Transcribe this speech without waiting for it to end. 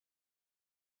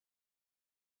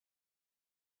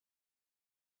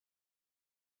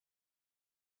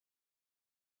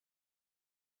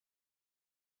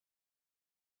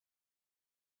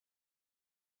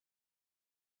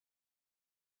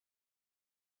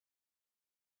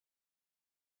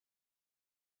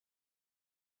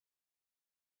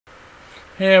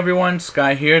Hey everyone,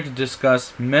 Sky here to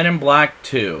discuss Men in Black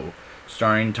 2,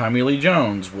 starring Tommy Lee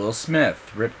Jones, Will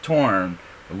Smith, Rip Torn,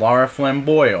 Lara Flynn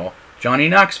Boyle, Johnny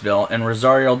Knoxville, and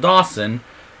Rosario Dawson,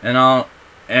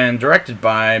 and directed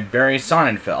by Barry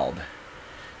Sonnenfeld.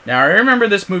 Now, I remember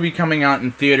this movie coming out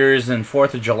in theaters in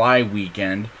 4th of July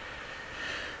weekend,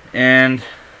 and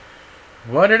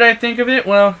what did I think of it?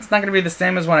 Well, it's not going to be the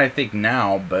same as what I think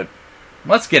now, but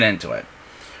let's get into it.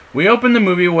 We open the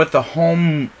movie with a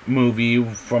home movie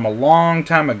from a long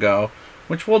time ago,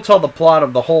 which will tell the plot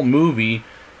of the whole movie.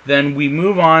 Then we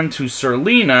move on to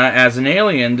Serlina as an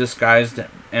alien disguised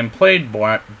and played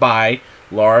by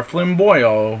Lara Flynn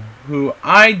Boyle, who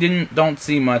I don't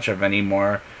see much of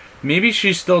anymore. Maybe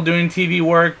she's still doing TV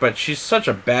work, but she's such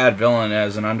a bad villain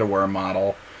as an underwear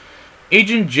model.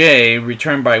 Agent J,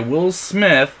 returned by Will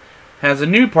Smith, has a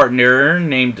new partner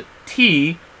named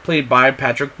T, played by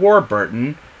Patrick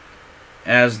Warburton,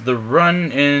 as the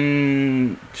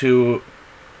run-in to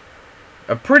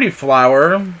a pretty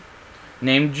flower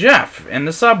named Jeff in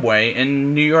the subway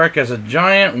in New York as a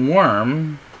giant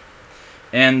worm.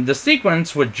 And the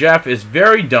sequence with Jeff is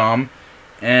very dumb,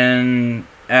 and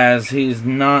as he's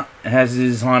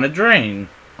on a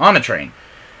train.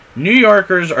 New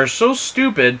Yorkers are so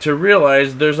stupid to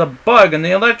realize there's a bug in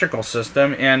the electrical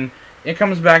system, and it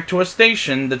comes back to a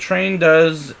station, the train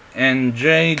does, and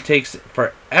Jay takes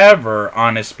forever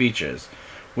on his speeches,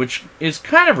 which is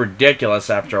kind of ridiculous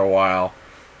after a while.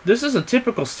 This is a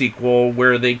typical sequel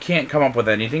where they can't come up with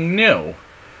anything new.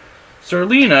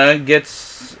 Serlina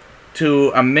gets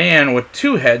to a man with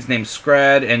two heads named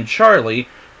Scrad and Charlie,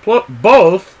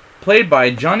 both played by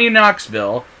Johnny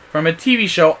Knoxville, from a TV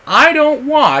show I don't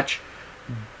watch,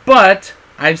 but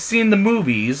I've seen the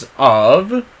movies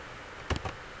of...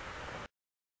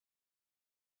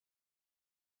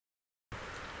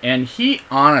 And he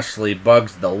honestly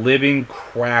bugs the living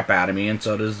crap out of me, and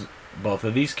so does both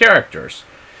of these characters.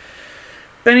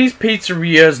 Benny's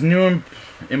Pizzeria's new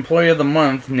employee of the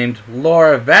month, named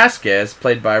Laura Vasquez,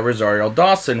 played by Rosario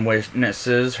Dawson,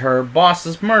 witnesses her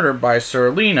boss's murder by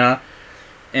Serlina,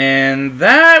 and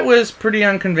that was pretty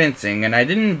unconvincing, and I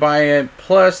didn't buy it.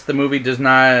 Plus, the movie does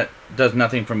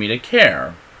nothing for me to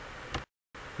care.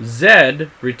 Zed,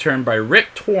 returned by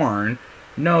Rip Torn,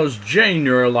 knows Jay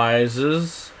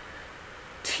neuralizes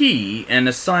T and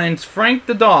assigns Frank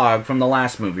the dog from the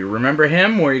last movie. Remember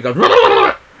him, where he goes...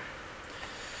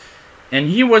 And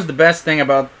he was the best thing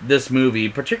about this movie,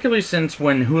 particularly since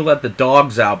when Who Let the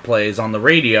Dogs Out plays on the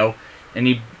radio, and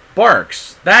he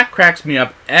barks. That cracks me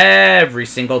up every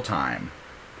single time.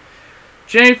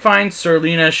 Jay finds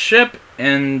Serlina's ship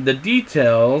and the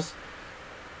details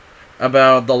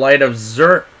about the light of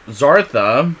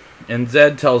Zartha, and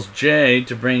Zed tells Jay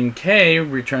to bring Kay,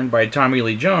 returned by Tommy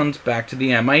Lee Jones, back to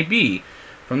the MIB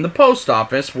from the post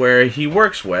office where he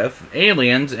works with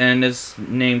aliens and is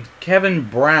named Kevin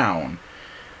Brown.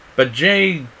 But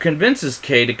Jay convinces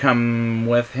Kay to come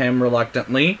with him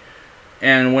reluctantly,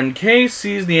 and when Kay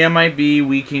sees the MIB,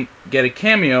 we can get a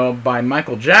cameo by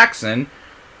Michael Jackson,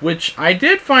 which I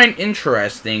did find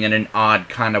interesting in an odd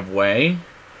kind of way.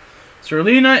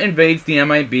 Serlina invades the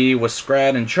MIB with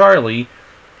Scrad and Charlie,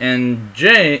 and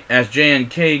Jay and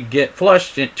Kay get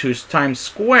flushed into Times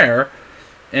Square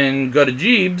and go to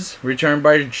Jeebs, returned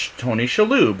by Tony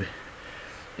Shalhoub,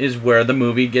 is where the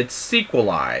movie gets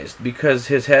sequelized, because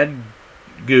his head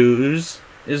is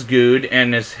gooed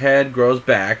and his head grows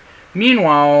back.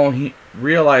 Meanwhile, he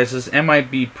realizes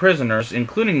MIB prisoners,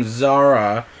 including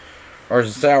Zara,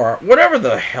 whatever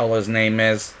the hell his name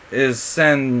is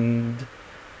sends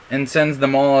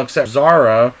them all except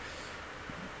Zara,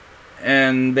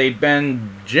 and they bend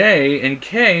Jay and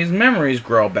Kay's memories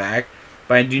grow back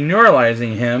by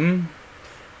deneuralizing him,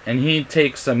 and he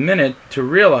takes a minute to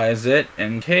realize it,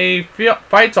 and Kay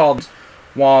fights all this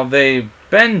while they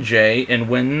bend Jay and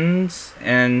wins,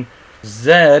 and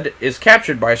Zed is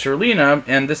captured by Serlina,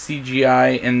 and the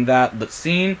CGI in that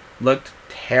scene looked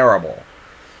terrible.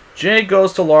 Jay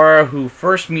goes to Laura, who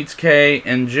first meets Kay,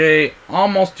 and Jay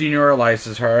almost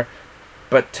deneuralizes her,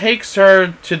 but takes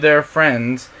her to their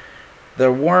friends, the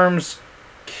worms,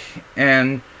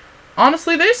 and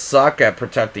honestly, they suck at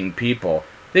protecting people.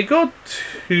 They go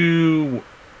to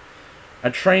a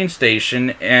train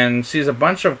station and sees a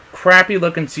bunch of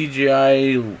crappy-looking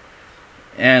CGI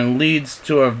and leads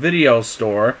to a video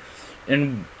store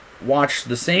and watch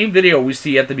the same video we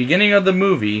see at the beginning of the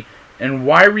movie. And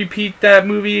why repeat that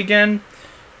movie again?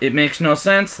 It makes no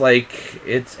sense, like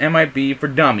it's MIB for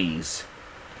dummies.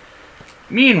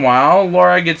 Meanwhile,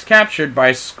 Laura gets captured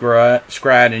by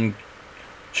Scrad and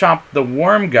chop the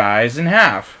worm guys in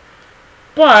half.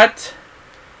 But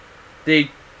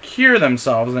they secure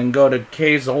themselves and go to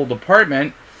Kay's old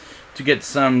apartment to get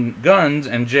some guns,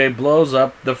 and Jay blows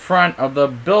up the front of the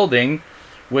building,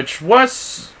 which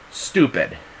was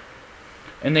stupid.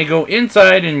 And they go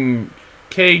inside, and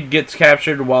Kay gets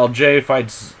captured while Jay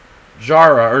fights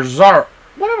Zara, or Zara,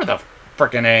 whatever the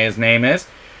frickin' his name is,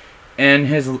 and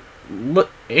his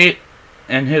look-alike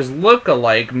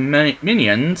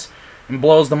minions, and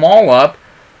blows them all up,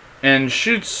 and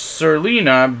shoots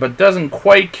Serlina, but doesn't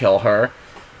quite kill her.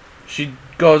 She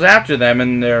goes after them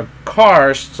in their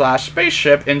car /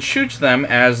 spaceship and shoots them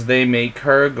as they make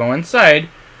her go inside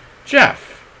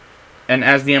Jeff. And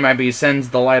as the MIB sends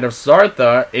the light of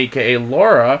Zartha, aka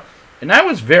Laura, and I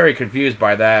was very confused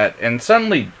by that, and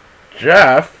suddenly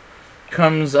Jeff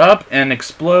comes up and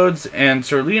explodes, and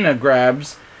Serlina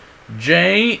grabs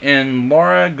Jay, and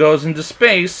Laura goes into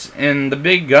space, and the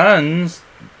big guns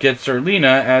get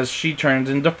Serlina as she turns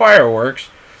into fireworks,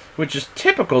 which is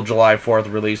typical July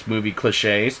 4th release movie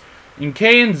cliches. And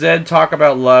Kay and Zed talk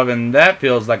about love, and that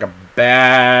feels like a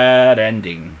bad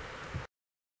ending.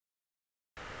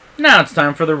 Now it's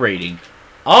time for the rating.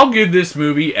 I'll give this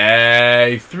movie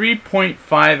a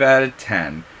 3.5 out of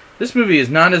 10. This movie is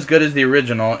not as good as the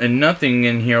original, and nothing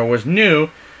in here was new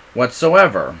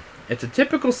whatsoever. It's a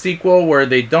typical sequel where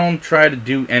they don't try to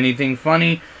do anything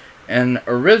funny and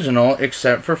original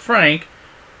except for Frank.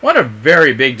 What a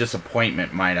very big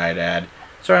disappointment, might I add.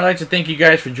 So I'd like to thank you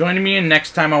guys for joining me, and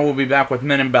next time I will be back with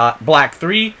Men in Black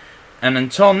 3. And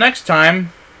until next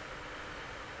time,